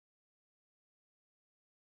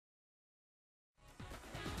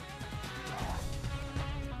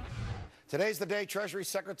Today's the day Treasury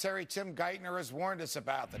Secretary Tim Geithner has warned us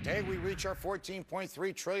about, the day we reach our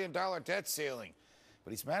 $14.3 trillion debt ceiling.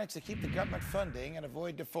 But he's managed to keep the government funding and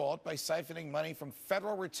avoid default by siphoning money from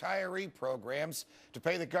federal retiree programs to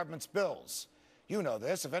pay the government's bills. You know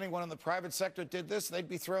this. If anyone in the private sector did this, they'd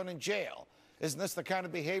be thrown in jail. Isn't this the kind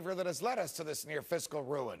of behavior that has led us to this near fiscal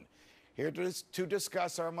ruin? Here to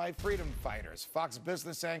discuss are my freedom fighters, Fox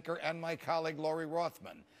Business anchor and my colleague Lori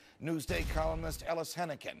Rothman, Newsday columnist Ellis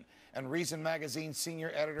Henican, and Reason Magazine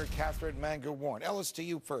senior editor Catherine Mungo-Ward. Ellis, to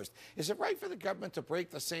you first. Is it right for the government to break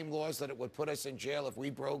the same laws that it would put us in jail if we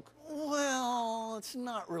broke? Well, it's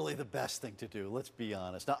not really the best thing to do, let's be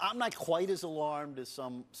honest. Now, I'm not quite as alarmed as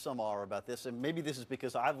some are about this, and maybe this is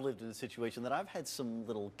because I've lived in a situation that I've had some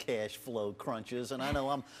little cash flow crunches, and I know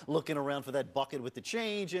I'm looking around for that bucket with the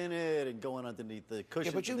change in it and going underneath the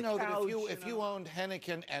cushion. Yeah, but you the know couch, that if you owned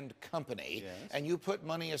Henican and Company, yes, and you put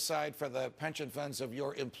money aside for the pension funds of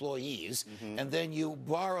your employees, and then you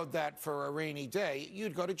borrowed that for a rainy day,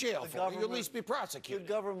 you'd go to jail for it. You'd at least be prosecuted.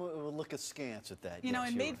 The government would look askance at that. You know,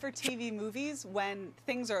 in made-for-TV movies, when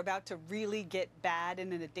things are about to really get bad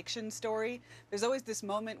in an addiction story, there's always this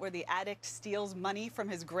moment where the addict steals money from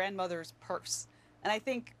his grandmother's purse. And I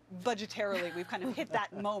think budgetarily we've kind of hit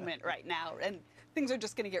that moment right now, and things are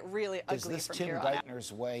just going to get really ugly from here on out. Is this Tim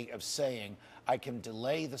Geithner's way of saying, I can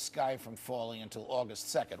delay the sky from falling until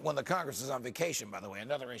August 2nd, when the Congress is on vacation, by the way,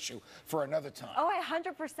 another issue for another time? Oh, I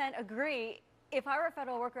 100% agree. If I were a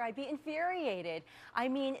federal worker, I'd be infuriated. I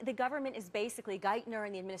mean, the government is basically, Geithner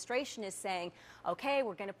and the administration is saying, okay,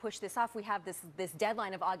 we're going to push this off. We have this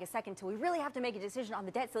deadline of August 2nd, so we really have to make a decision on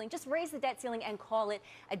the debt ceiling. Just raise the debt ceiling and call it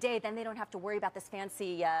a day. Then they don't have to worry about this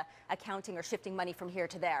fancy accounting or shifting money from here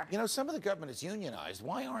to there. You know, some of the government is unionized.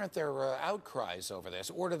 Why aren't there outcries over this?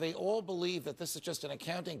 Or do they all believe that this is just an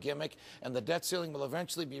accounting gimmick and the debt ceiling will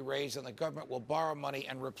eventually be raised and the government will borrow money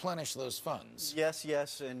and replenish those funds? Yes,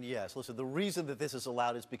 yes, and yes. Listen, the reason that this is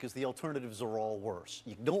allowed is because the alternatives are all worse.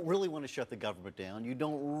 You don't really want to shut the government down. You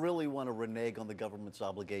don't really want to renege on the government's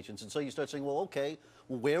obligations. And so you start saying, well, okay,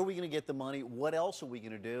 well, where are we going to get the money? What else are we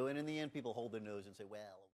going to do? And in the end, people hold their nose and say,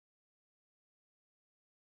 well...